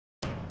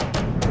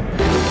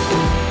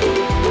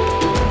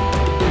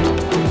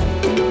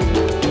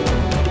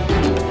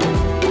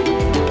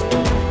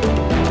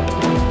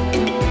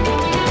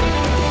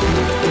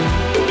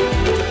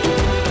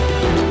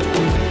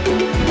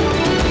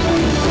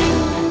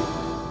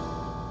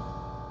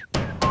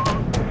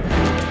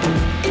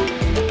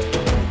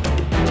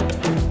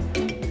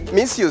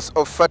misuse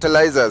of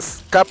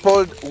fertilizers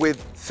coupled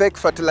with fake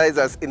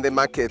fertilizers in the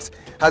market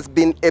has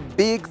been a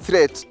big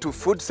threat to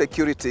food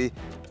security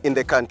in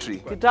the country.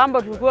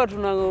 Kitambo tulikuwa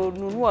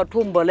tunanunua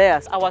tu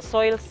mbolea. Our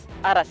soils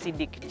are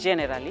acidic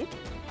generally.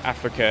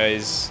 Africa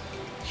is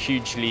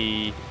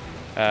hugely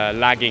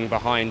lagging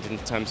behind in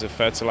terms of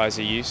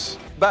fertilizer use.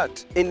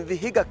 But in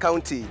VIHIGA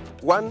County,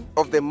 one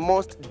of the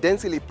most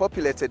densely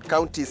populated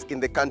counties in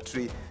the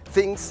country,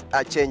 things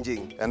are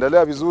changing.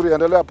 Endelea vizuri,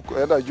 endelea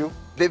enda juu.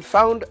 They've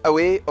found a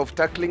way of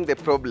tackling the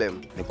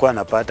problem. Nilikuwa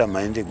napata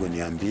mahindi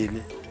gunia 2,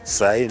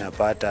 sasa hii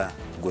napata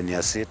gunia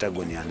 6,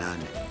 gunia 8.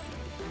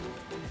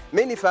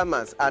 Many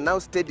farmers are now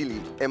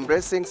steadily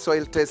embracing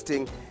soil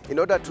testing in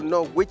order to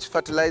know which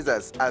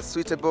fertilizers are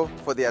suitable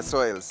for their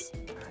soils.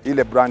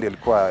 Ile brand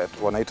ilikuwa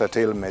wanaita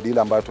TailMade,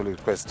 ile ambayo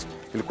tulirequest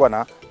ilikuwa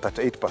na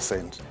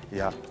 38%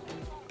 ya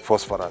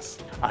phosphorus.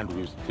 And it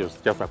was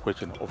just a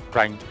question of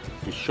trying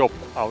to shop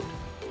out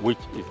which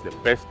is the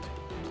best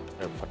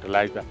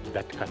fertilizer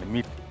that can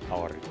meet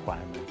our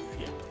requirements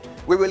here.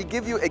 We will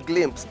give you a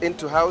glimpse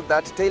into how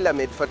that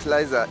tailor-made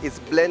fertilizer is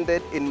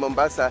blended in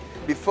Mombasa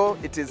before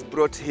it is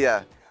brought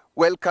here.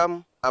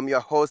 Welcome, I'm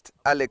your host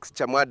Alex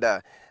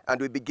CHAMWADA,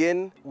 and we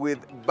begin with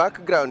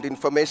background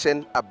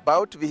information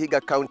about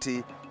VIHIGA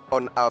County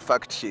on our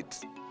fact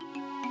sheet.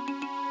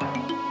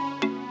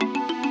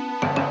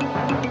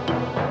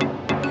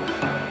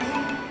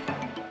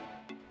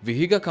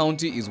 VIHIGA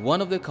County is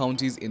one of the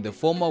counties in the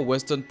former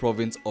Western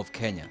Province of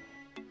Kenya.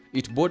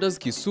 It borders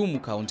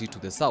Kisumu County to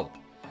the south,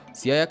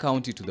 Siaya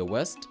County to the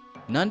west,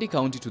 Nandi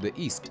County to the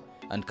east,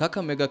 and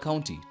Kakamega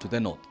County to the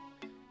north.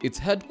 Its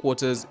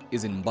headquarters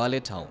is in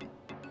Mbale town.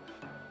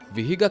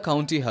 VIHIGA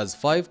County has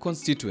 5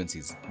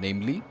 constituencies,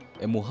 namely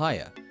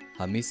Emuhaya,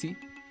 Hamisi,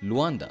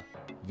 Luanda,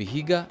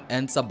 VIHIGA,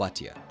 and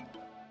Sabatia.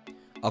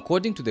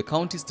 According to the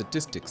county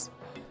statistics,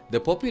 the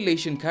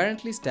population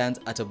currently stands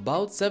at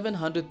about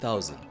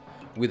 700,000,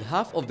 with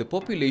half of the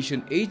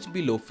population aged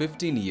below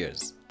 15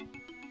 years.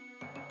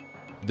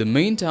 The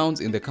main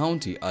towns in the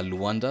county are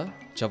Luanda,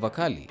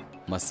 Chavakali,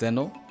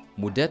 Maseno,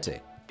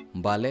 Mudete,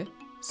 Mbale,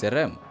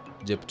 Serem,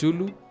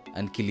 Jeptulu,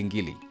 and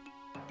Kilingili.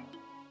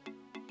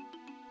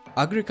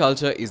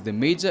 Agriculture is the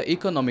major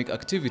economic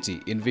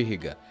activity in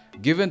VIHIGA,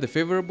 given the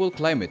favorable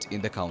climate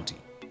in the county.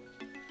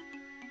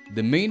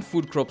 The main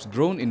food crops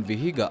grown in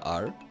VIHIGA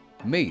are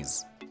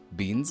maize,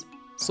 beans,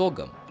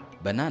 sorghum,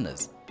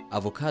 bananas,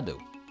 avocado,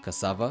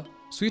 cassava,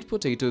 sweet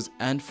potatoes,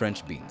 and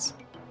French beans.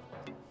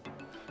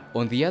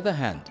 On the other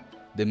hand,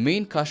 the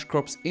main cash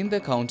crops in the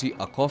county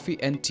are coffee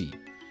and tea.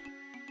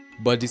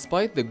 But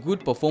despite the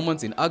good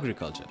performance in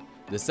agriculture,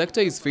 the sector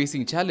is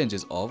facing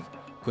challenges of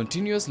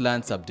continuous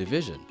land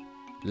subdivision,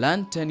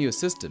 land tenure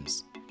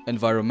systems,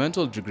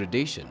 environmental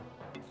degradation,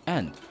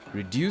 and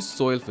reduced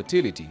soil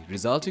fertility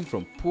resulting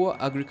from poor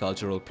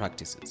agricultural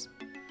practices.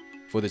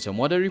 For the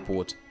CHAMWADA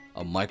report,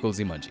 I'm Michael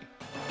Zimanji.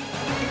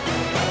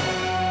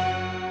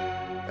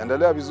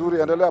 Endelea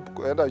vizuri, endelea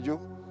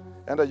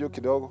enda juu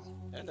kidogo.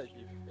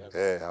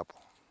 Hapo.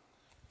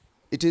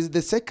 It is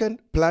the second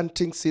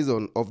planting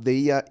season of the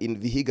year in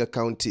VIHIGA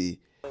County.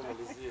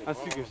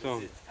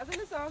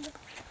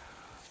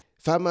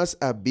 Farmers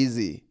are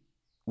busy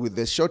with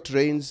the short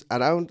rains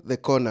around the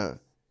corner.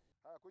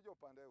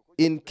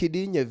 In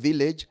Kidinye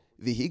village,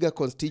 VIHIGA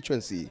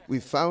constituency,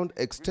 we found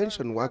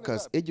extension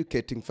workers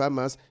educating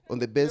farmers on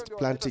the best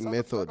planting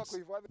methods.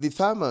 The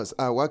farmers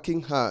are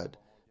working hard,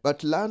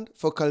 but land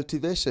for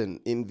cultivation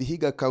in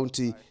VIHIGA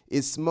County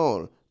is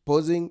small,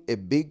 posing a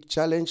big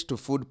challenge to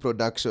food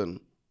production.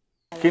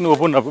 Paul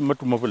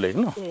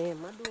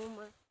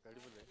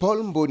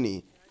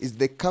Mboni is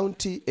the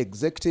county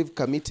executive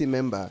committee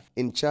member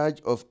in charge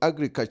of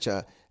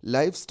agriculture,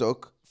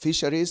 livestock,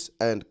 fisheries,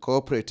 and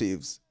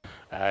cooperatives.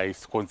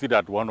 It's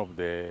considered one of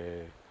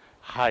the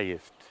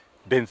highest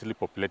densely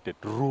populated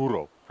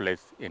rural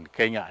places in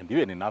Kenya and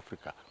even in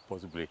Africa,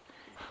 possibly.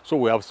 So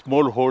we have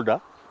smallholder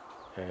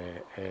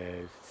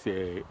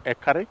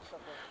acreage,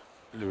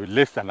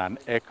 less than an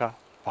acre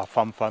per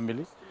farm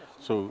family.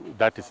 So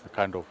that is the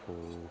kind of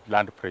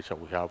land pressure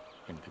we have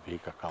in the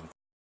VIHIGA County.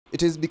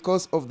 It is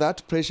because of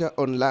that pressure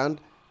on land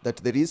that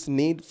there is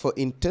need for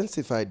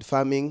intensified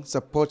farming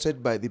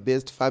supported by the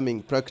best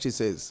farming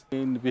practices.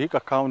 In VIHIGA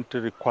County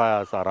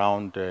requires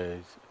around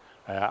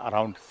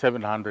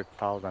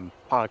 700,000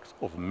 packs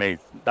of maize.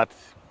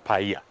 That's per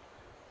year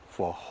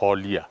for a whole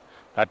year.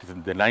 That is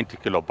the 90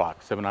 kilo bag,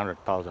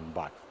 700,000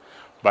 bags.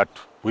 But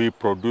we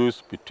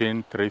produce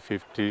between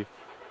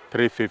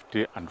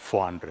 350 and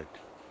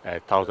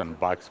 400,000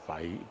 bags per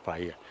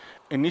year.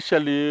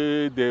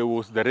 Initially, there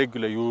was the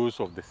regular use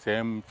of the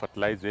same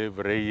fertilizer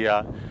every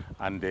year,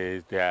 and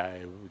the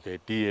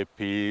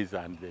DAPs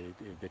and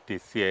the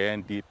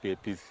TCN,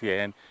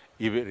 DPCN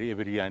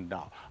every year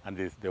now. And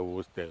there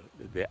was the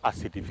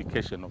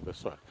acidification of the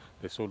soil.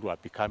 The soil were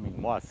becoming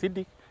more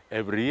acidic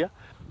every year,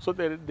 so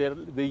the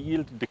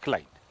yield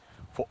declined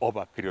for over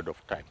a period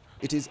of time.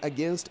 It is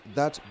against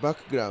that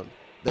background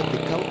that the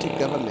county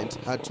government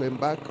had to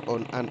embark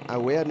on an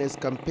awareness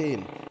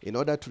campaign in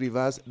order to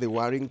reverse the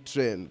worrying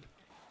trend.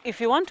 If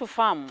you want to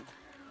farm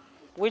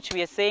which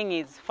we are saying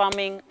is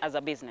farming as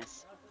a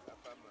business.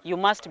 You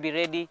must be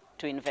ready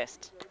to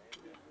invest.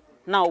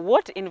 Now,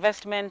 what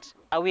investment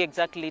are we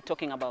exactly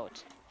talking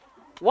about?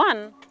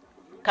 One,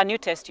 can you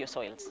test your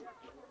soils?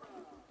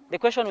 The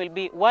question will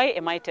be, why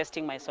am I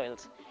testing my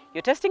soils?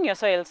 You're testing your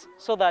soils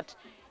so that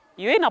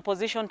you're in a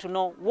position to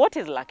know what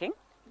is lacking,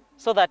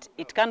 so that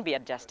it can be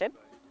adjusted.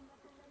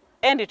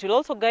 And it will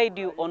also guide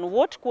you on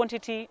what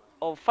quantity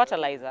of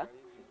fertilizer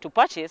to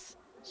purchase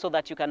so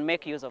that you can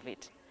make use of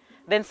it.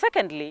 Then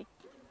secondly,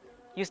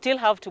 you still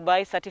have to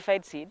buy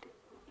certified seed.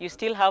 You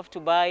still have to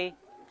buy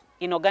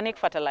inorganic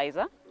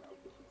fertilizer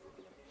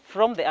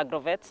from the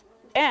agrovets.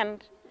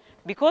 And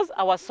because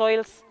our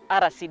soils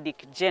are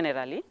acidic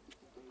generally,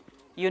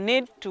 you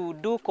need to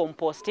do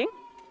composting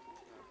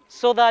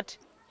so that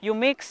you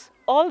mix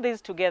all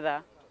these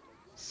together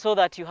so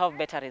that you have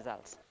better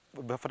results.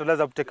 The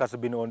fertilizer uptake has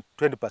been on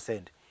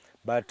 20%,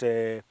 but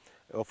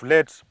of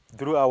late,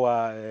 through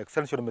our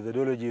extension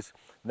methodologies,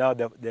 now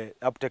the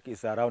uptake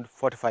is around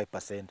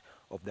 45%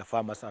 of the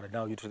farmers are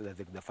now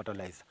utilizing the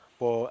fertilizer.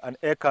 For an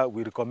acre,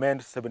 we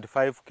recommend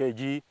 75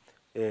 kg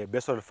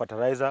basal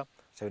fertilizer,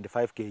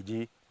 75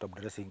 kg top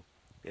dressing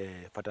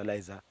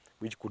fertilizer,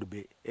 which could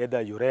be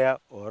either urea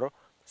or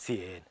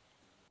CAN.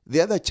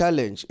 The other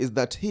challenge is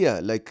that here,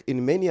 like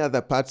in many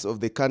other parts of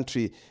the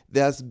country,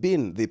 there has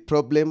been the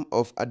problem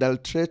of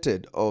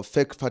adulterated or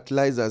fake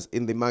fertilizers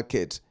in the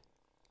market.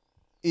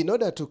 In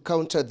order to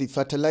counter the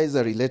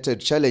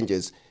fertilizer-related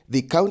challenges,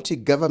 the county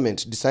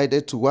government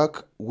decided to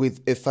work with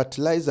a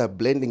fertilizer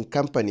blending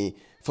company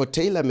for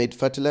tailor-made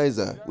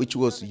fertilizer, which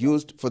was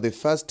used for the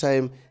first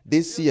time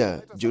this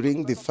year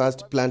during the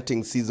first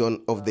planting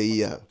season of the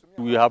year.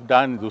 We have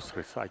done those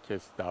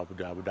researches,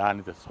 we have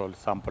done the soil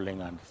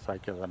sampling and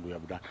researches, and we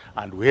have done,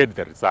 and we had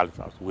the results.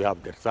 We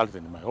have the results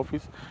in my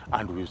office,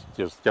 and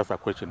it's just a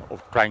question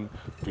of trying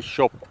to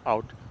shop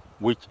out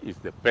which is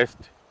the best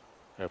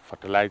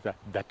fertilizer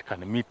that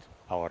can meet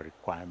our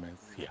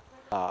requirements here.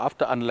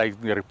 After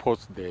analyzing the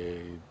reports,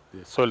 the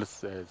soil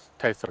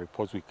test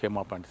reports, we came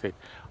up and said,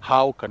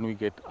 how can we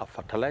get a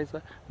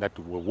fertilizer that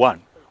will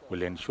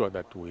ensure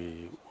that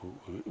we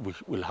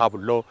will have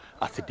low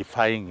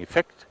acidifying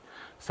effect.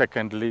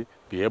 Secondly,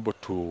 be able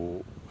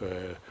to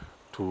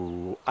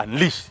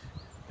unleash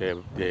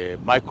the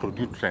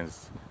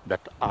micronutrients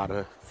that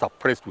are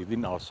suppressed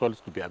within our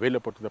soils to be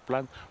available to the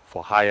plants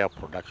for higher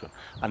production.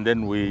 And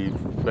then we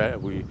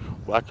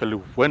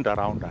actually went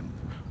around and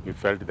we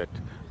felt that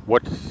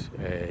what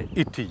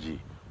ETG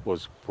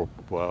was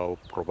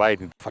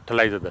providing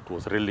fertilizer that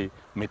was really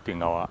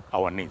meeting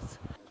our needs.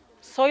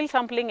 Soil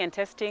sampling and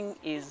testing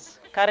is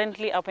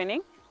currently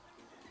happening,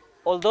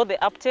 although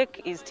the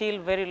uptake is still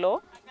very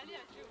low.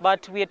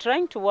 But we are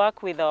trying to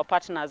work with our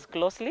partners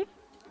closely.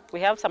 We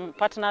have some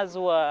partners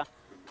who are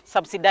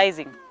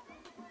subsidizing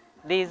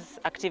this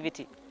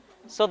activity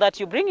so that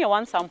you bring your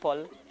one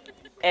sample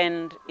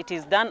and it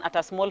is done at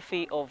a small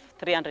fee of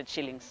 300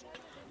 shillings.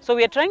 So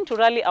we are trying to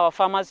rally our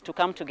farmers to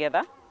come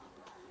together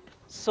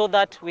so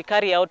that we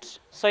carry out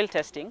soil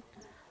testing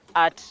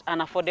at an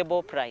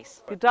affordable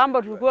price.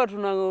 Kitambo tulikuwa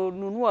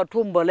tunanunua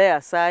tu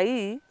mbolea, saa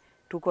hii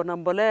tuko na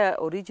mbolea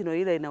original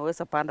ile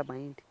inaweza panda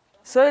mahindi.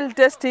 Soil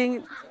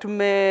testing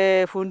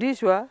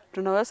tumefundishwa,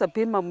 tunaweza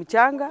pima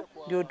mchanga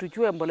ndio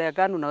tujue mbolea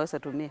gani unaweza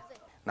tumia.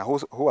 Na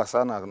huwa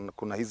sana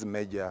kuna hizi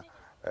major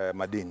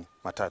madini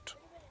matatu.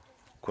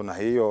 Kuna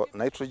hiyo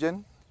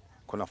nitrogen,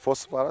 kuna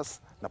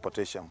phosphorus na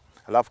potassium.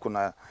 Alafu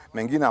kuna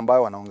mengine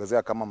ambayo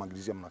wanaongezea kama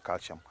magnesium na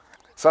calcium.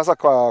 Sasa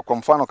kwa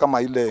mfano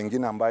kama ile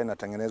nyingine ambayo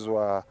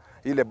inatengenezwa,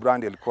 ile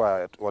brand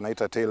ilikuwa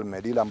wanaita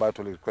TailMade, ile ambayo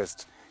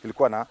tulirequest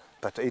ilikuwa na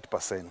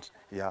 38%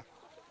 ya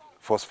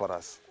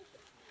phosphorus.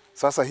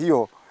 Sasa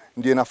hiyo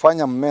ndio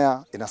inafanya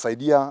mmea,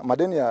 inasaidia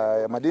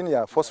madini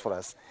ya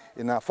phosphorus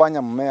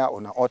inafanya mmea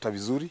unaota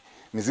vizuri,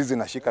 mizizi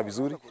inashika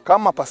vizuri.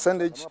 Kama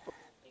percentage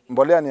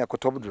mbolea ni ya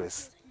top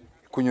dress,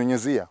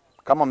 kunyunyizia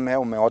kama mmea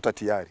umeota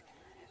tayari,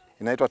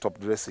 inaitwa top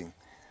dressing.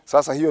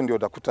 Sasa hiyo ndio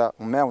utakuta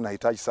mmea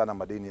unahitaji sana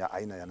madini ya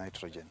aina ya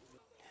nitrogen.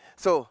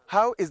 So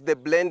how is the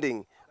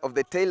blending of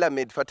the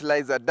tailor-made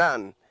fertilizer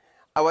done?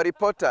 Our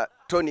reporter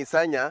Tony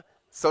Sanya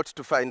sought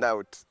to find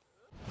out.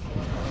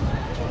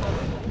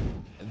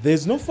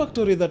 There's no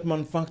factory that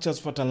manufactures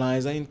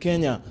fertilizer in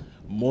Kenya.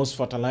 Most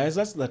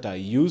fertilizers that are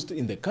used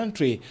in the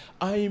country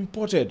are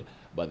imported,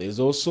 but there's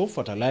also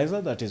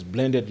fertilizer that is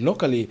blended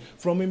locally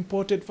from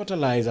imported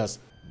fertilizers.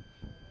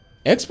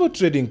 Export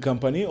Trading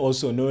Company,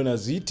 also known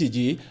as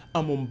ETG,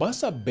 a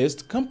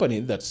Mombasa-based company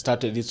that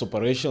started its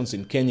operations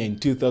in Kenya in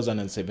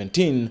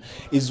 2017,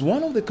 is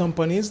one of the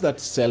companies that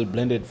sell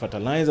blended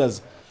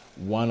fertilizers.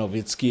 One of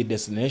its key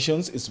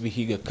destinations is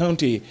VIHIGA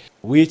County,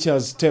 which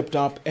has stepped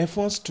up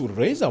efforts to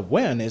raise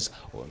awareness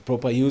on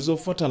proper use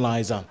of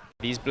fertilizer.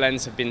 These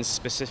blends have been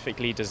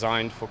specifically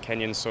designed for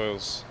Kenyan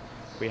soils.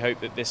 We hope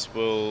that this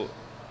will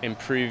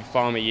improve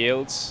farmer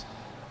yields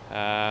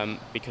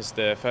because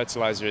the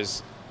fertilizer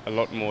is a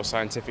lot more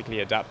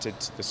scientifically adapted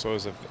to the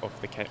soils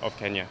of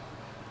Kenya.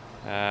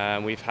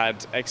 We've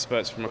had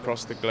experts from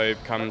across the globe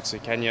come to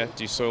Kenya,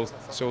 do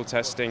soil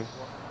testing.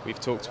 We've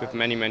talked with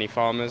many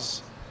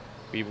farmers,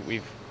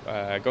 We've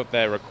got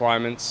their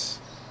requirements.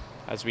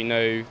 As we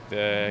know,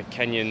 the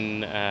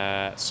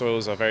Kenyan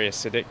soils are very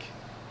acidic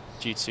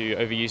due to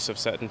overuse of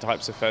certain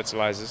types of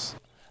fertilizers.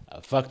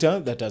 A factor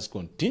that has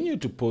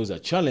continued to pose a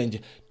challenge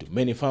to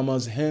many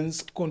farmers,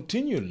 hence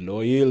continued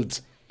low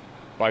yields.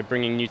 By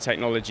bringing new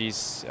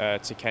technologies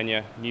to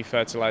Kenya, new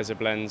fertilizer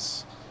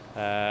blends,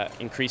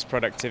 increased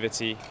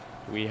productivity,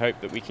 we hope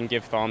that we can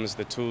give farmers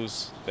the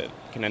tools that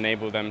can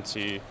enable them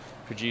to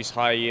produce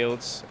higher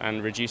yields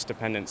and reduce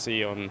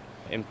dependency on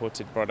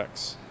imported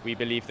products. We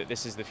believe that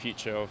this is the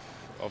future of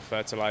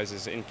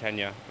fertilizers in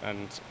Kenya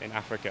and in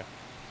Africa.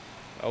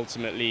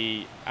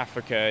 Ultimately,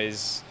 Africa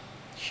is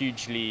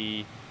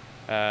hugely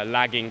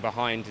lagging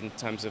behind in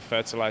terms of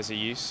fertilizer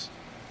use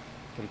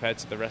compared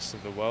to the rest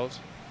of the world,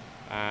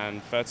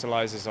 and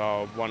fertilizers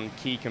are one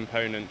key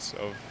component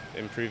of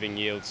improving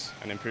yields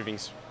and improving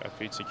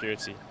food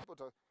security.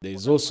 There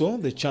is also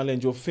the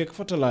challenge of fake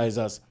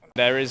fertilizers.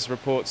 There is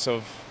reports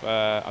of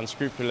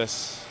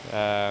unscrupulous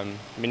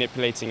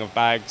manipulating of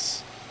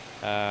bags,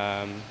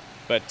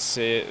 but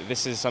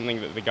this is something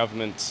that the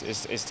government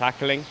is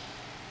tackling,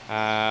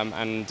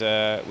 and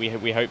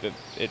we hope that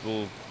it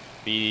will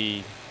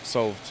be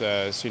solved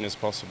as soon as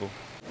possible.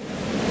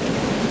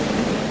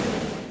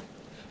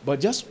 But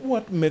just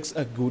what makes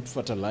a good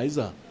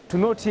fertilizer? To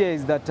note here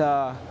is that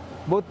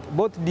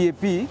both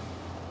DAP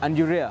and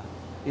urea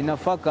in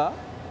Afaka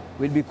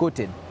will be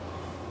coated.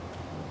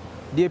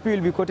 DAP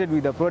will be coated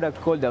with a product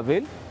called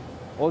Avail.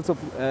 Also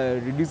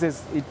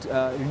reduces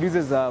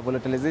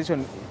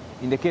volatilization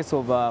in the case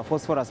of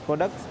phosphorus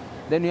products.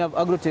 Then we have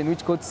Agroten,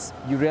 which coats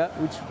urea,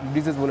 which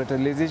reduces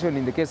volatilization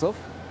in the case of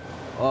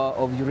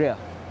urea.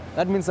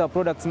 That means our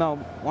products now,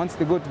 once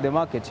they go to the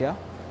market, yeah,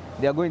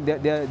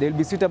 they'll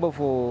be suitable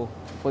for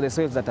the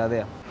soils that are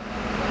there.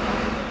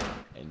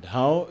 And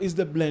how is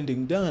the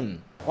blending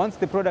done? Once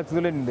the products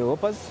loaded in the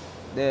hoppers,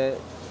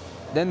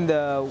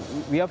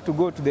 we have to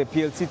go to the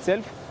PLC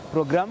itself,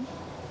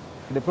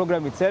 the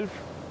program itself,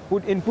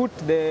 input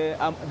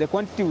the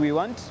quantity we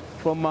want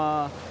from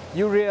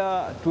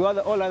urea to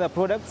all other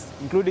products,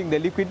 including the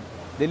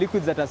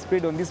liquids that are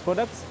sprayed on these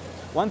products.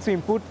 Once we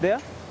input there,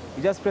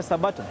 you just press a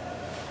button,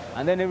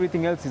 and then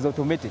everything else is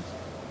automated.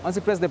 Once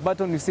you press the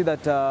button, you see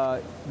that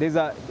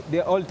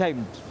they're all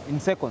timed in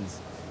seconds.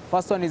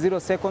 First one is 0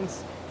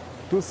 seconds,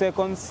 2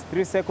 seconds,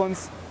 3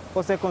 seconds,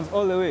 4 seconds,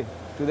 all the way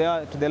to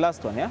the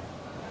last one. Yeah.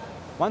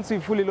 Once we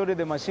fully loaded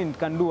the machine, it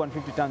can do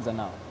 150 tons an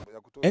hour.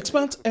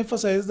 Experts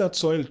emphasize that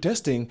soil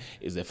testing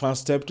is the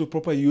first step to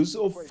proper use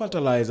of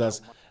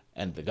fertilizers,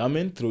 and the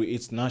government, through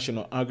its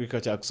National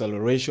Agriculture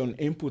Acceleration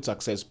Input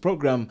Success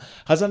Program,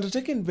 has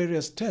undertaken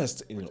various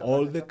tests in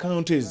all the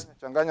counties.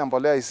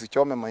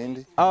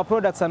 Our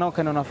products are now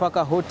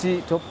Nafaka,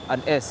 Hoti, Top,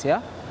 and S.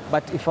 Yeah?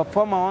 But if a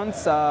farmer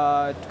wants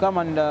to come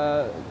and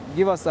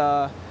give us,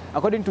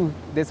 according to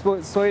the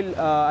soil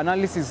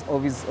analysis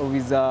of his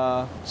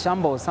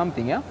shamba or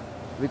something, yeah,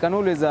 we can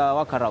always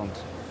work around.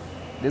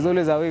 There's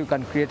always a way we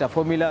can create a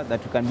formula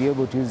that we can be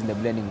able to use in the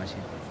blending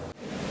machine.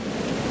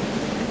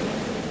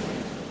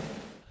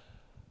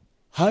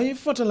 High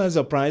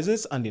fertilizer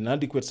prices and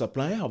inadequate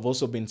supply have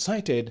also been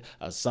cited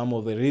as some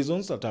of the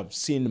reasons that have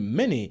seen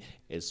many,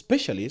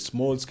 especially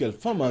small-scale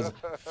farmers,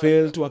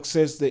 fail to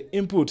access the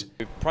input.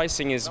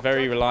 Pricing is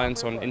very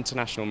reliant on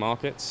international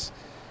markets.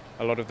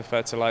 A lot of the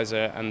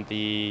fertilizer and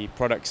the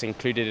products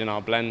included in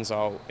our blends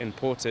are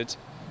imported,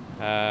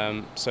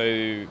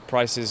 so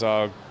prices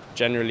are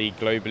generally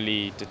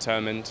globally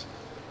determined.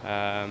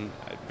 A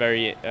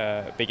very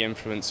big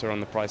influencer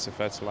on the price of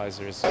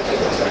fertilizer is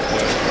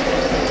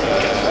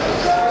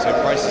so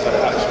prices are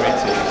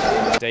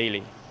fluctuating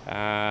daily,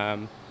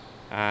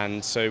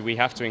 and so we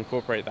have to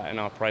incorporate that in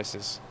our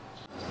prices.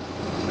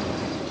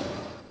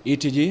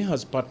 ETG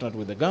has partnered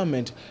with the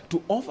government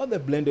to offer the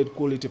blended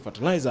quality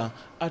fertilizer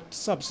at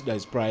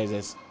subsidized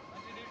prices.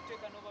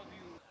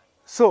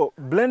 So,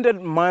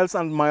 blended miles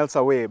and miles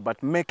away,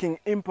 but making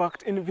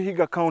impact in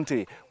VIHIGA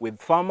County,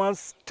 with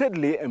farmers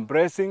steadily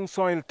embracing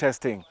soil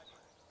testing.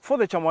 For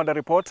the CHAMWADA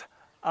report,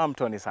 I'm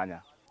Tony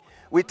Sanya.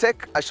 We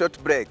take a short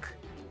break.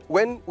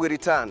 When we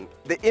return,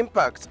 the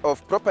impact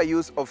of proper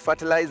use of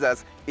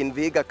fertilizers in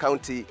VIHIGA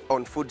County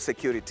on food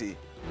security.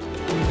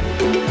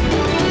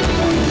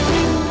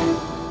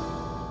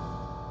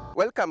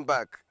 Welcome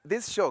back.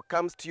 This show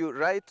comes to you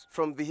right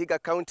from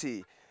VIHIGA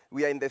County.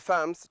 We are in the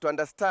farms to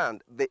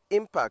understand the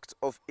impact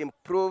of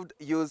improved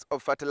use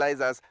of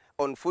fertilizers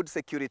on food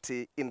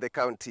security in the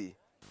county.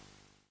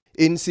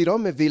 In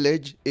Sirome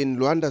village in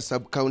Luanda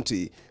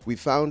sub-county, we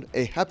found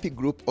a happy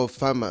group of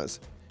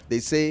farmers. They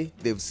say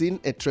they've seen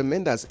a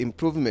tremendous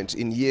improvement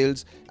in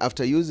yields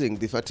after using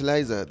the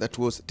fertilizer that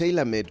was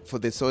tailor-made for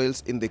the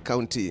soils in the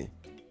county.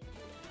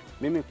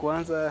 Mimi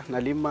kwanza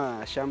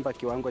nalima shamba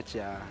kiwango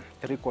cha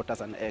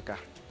 3/4 an acre.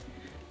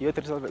 Hiyo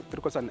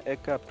 3/4 an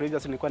acre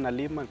previously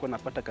nilikuwa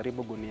napata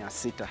karibu gunia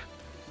 6.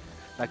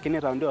 Lakini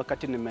raundi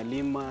wakati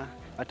nimelima,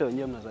 hata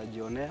wenyewe mnaweza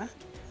jionea,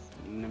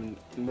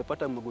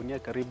 nimepata magunia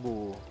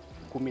karibu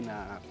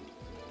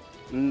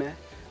 14.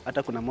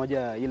 Hata kuna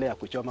moja ile ya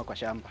kuchoma kwa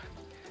shamba.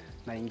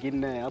 na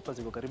ingine hapa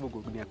ziko karibu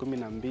gunia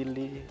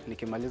 12.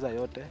 Nikimaliza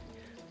yote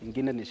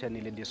ingine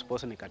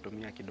niledispose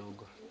nikatumia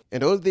kidogo.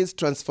 And all this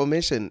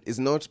transformation is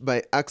not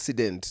by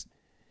accident.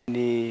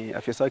 Ni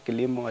afisa wa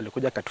kilimo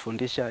alikuja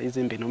katufundisha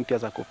hizi mbinu mpya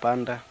za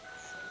kupanda,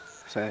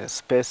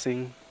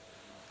 spacing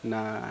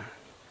na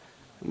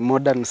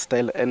modern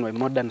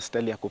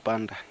style ya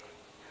kupanda.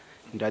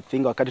 Ndio I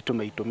think wakati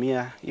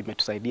tumeitumia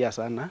imetusaidia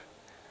sana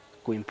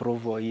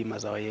kuimprove hii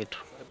mazao yetu.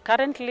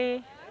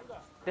 Currently,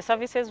 the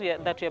services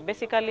that we are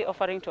basically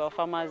offering to our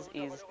farmers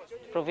is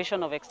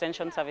provision of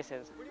extension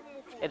services.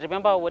 And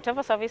remember,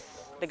 whatever service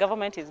the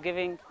government is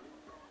giving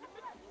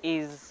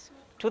is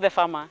to the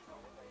farmer,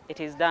 it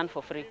is done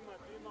for free.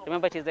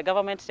 Remember, it is the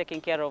government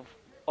taking care of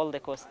all the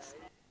costs.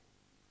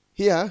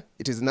 Here,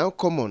 it is now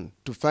common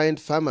to find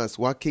farmers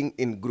working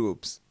in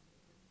groups.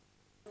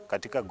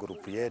 Katika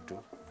grupu yetu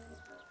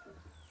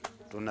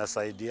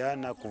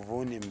tunasaidiana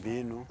kuvuni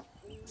mbinu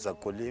za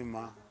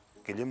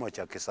kilimo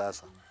cha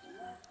kisasa.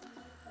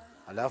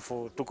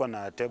 Alafu tuko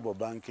na table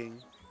banking,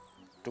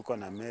 tuko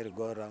na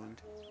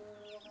merry-go-round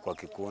kwa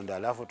kikundi,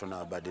 alafu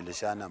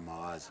tunabadilishana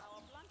mawazo.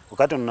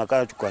 Wakati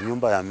tunakaa kwa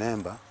nyumba ya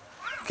memba,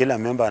 kila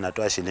memba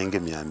anatoa shilingi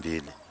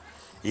 200.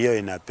 Hiyo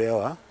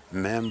inapewa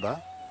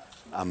memba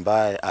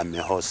ambaye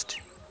amehost.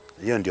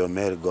 Hiyo ndio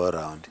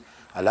merry-go-round.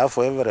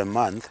 Alafu every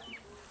month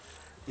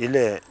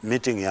ile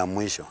meeting ya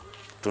mwisho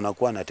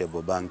tunakuwa na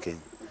table banking.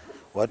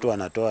 Watu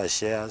wanatoa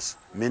shares,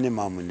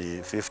 minimum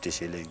ni 50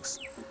 shillings.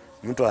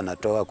 Mtu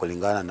anatoa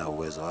kulingana na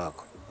uwezo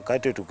wako.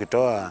 Wakati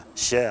tukitoa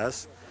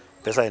shares,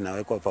 pesa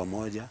inawekwa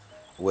pamoja,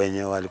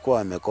 wenye walikuwa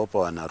wamekopa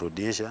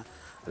wanarudisha,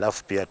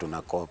 alafu pia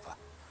tunakopa.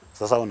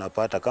 Sasa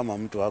unapata kama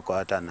mtu wako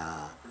hata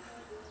na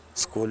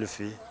school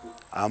fee,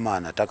 ama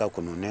anataka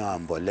kununua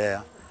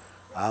mbolea,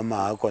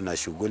 ama ako na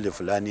shughuli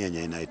fulani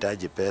yenye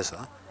inahitaji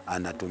pesa,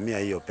 anatumia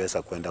hiyo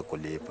pesa kwenda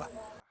kulipa.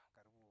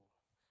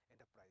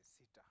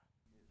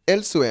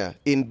 Elsewhere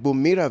in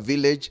Bumira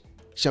village,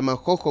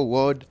 Shamahoho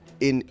ward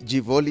in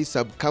Jivoli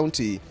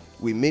sub-county,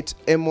 we meet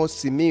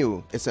Amos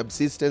Simiu, a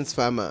subsistence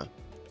farmer.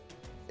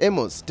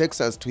 Amos takes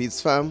us to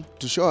his farm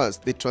to show us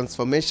the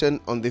transformation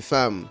on the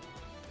farm.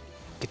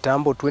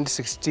 Kitambo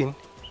 2016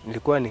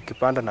 nilikuwa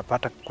nikipanda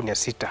napata gunia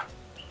 6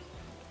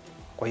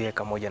 kwa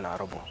eka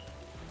 1.5.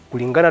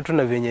 Kulingana tu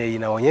na venye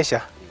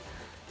inaonyesha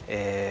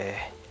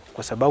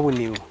kwa sababu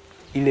ni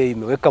ile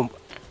imeweka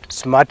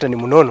smart ni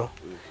mnono,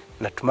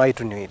 natumai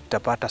tu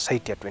nitapata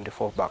site ya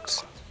 24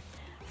 bags.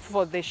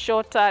 For the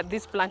short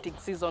this planting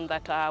season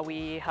that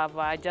we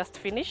have just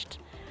finished,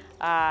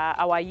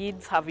 our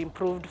yields have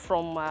improved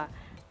from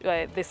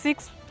the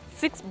 6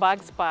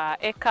 bags per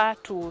acre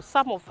to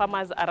some of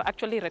farmers are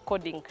actually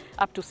recording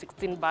up to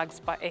 16 bags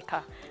per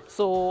acre.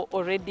 So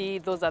already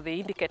those are the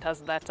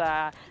indicators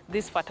that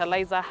this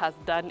fertilizer has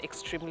done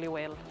extremely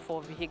well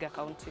for Vihiga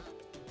County.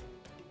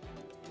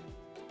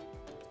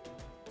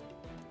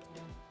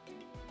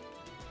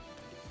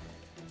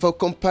 For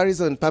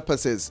comparison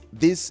purposes,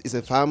 this is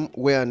a farm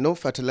where no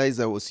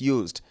fertilizer was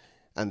used,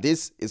 and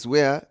this is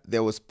where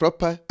there was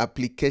proper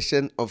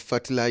application of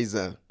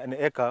fertilizer. An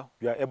acre,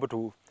 we are able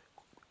to,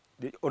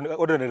 the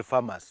ordinary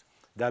farmers,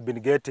 they have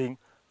been getting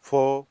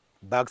 4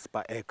 bags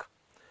per acre.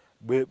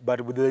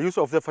 But with the use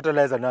of the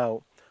fertilizer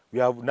now, we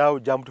have now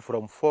jumped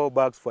from 4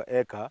 bags per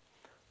acre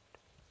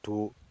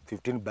to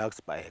 15 bags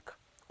per acre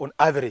on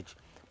average.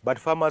 But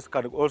farmers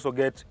can also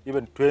get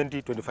even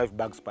 20-25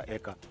 bags per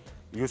acre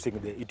using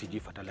the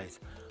ETG fertilizer.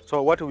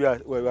 So what we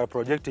are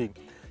projecting,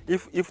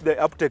 if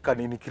the uptake can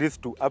increase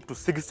to up to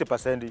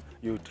 60%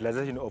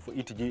 utilization of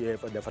ETG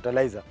the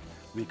fertilizer,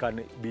 we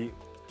can be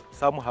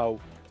somehow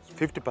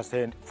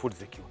 50% food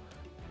secure.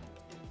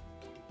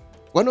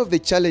 One of the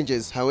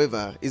challenges,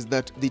 however, is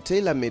that the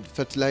tailor-made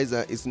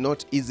fertilizer is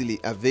not easily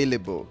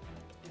available.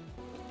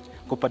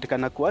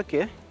 Kupatikana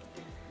kwake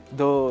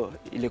though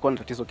ilikuwa na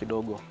tatizo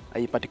kidogo,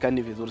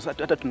 haipatikani vizuri.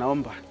 Sasa hata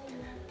tunaomba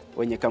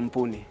wenye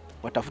kampuni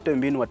watafute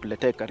mbinu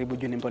watuletee karibu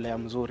juu ni mbolea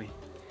mzuri.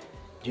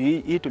 Juu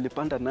hii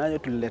tulipanda nayo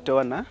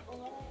tuliletewa na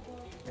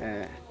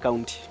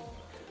county.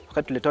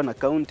 Wakati tuliletewa na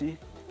county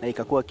na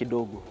ikakuwa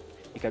kidogo,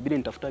 ikabidi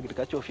nitafuta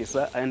agriculture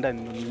officer aenda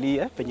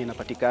ninunulie penye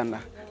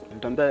inapatikana.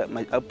 Nitambia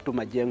up to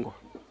Majengo.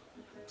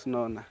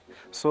 Unaona.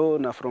 So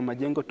na from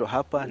Majengo to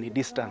hapa ni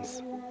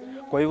distance.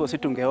 Kwa hivyo sisi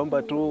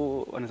tungeomba tu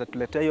wanaweza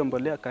tuletea hiyo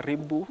mbolea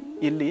karibu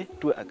ili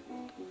tu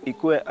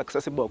ikuwe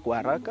accessible kwa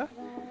haraka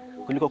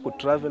kuliko ku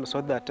travel,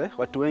 so that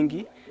watu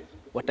wengi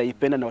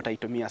wataipenda na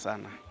wataitumia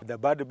sana.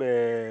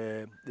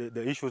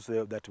 The issues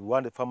that we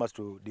want the farmers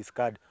to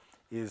discard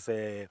is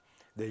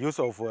the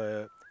use of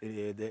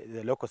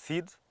the local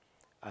seeds,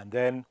 and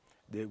then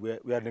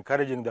we are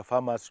encouraging the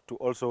farmers to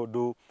also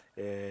do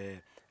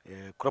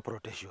crop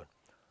rotation,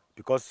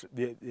 because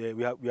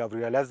we have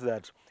realized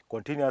that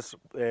continuous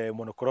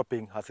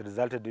monocropping has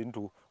resulted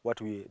into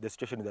the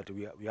situation that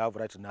we have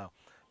right now,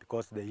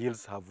 because the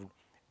yields have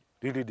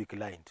really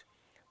declined.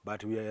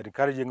 But we are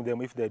encouraging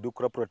them, if they do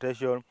crop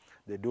rotation,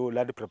 they do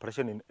land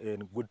preparation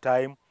in good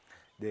time,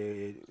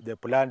 they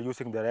plant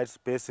using the right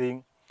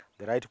spacing,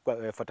 the right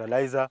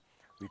fertilizer,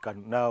 we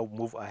can now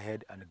move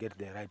ahead and get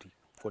the right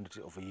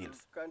quantity of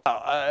yields.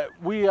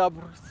 We have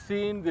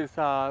seen this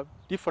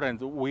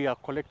difference. We are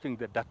collecting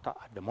the data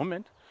at the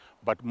moment,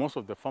 but most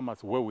of the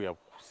farmers where we have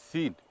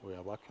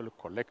actually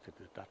collected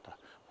the data,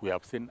 we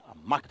have seen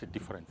a marked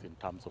difference in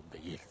terms of the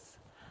yields.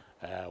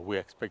 We're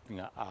expecting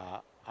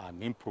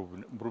an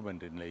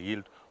improvement in the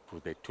yield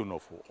to the tune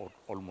of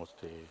almost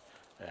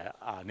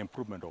an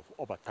improvement of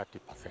over 30%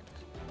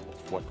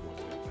 of what was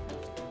there.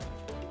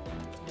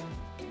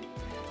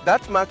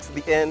 That marks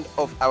the end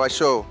of our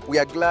show. We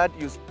are glad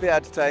you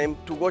spared time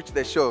to watch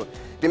the show.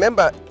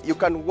 Remember, you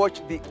can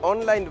watch the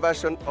online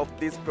version of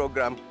this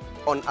program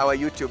on our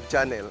YouTube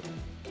channel.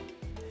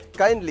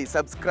 Kindly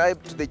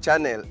subscribe to the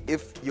channel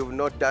if you've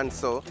not done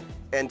so,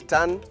 and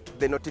turn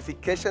the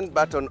notification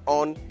button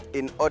on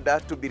in order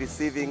to be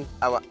receiving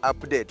our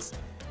updates.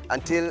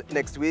 Until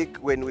next week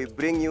when we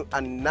bring you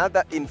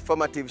another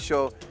informative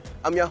show,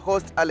 I'm your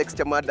host Alex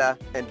CHAMWADA,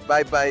 and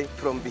bye-bye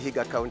from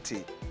Vihiga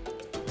County.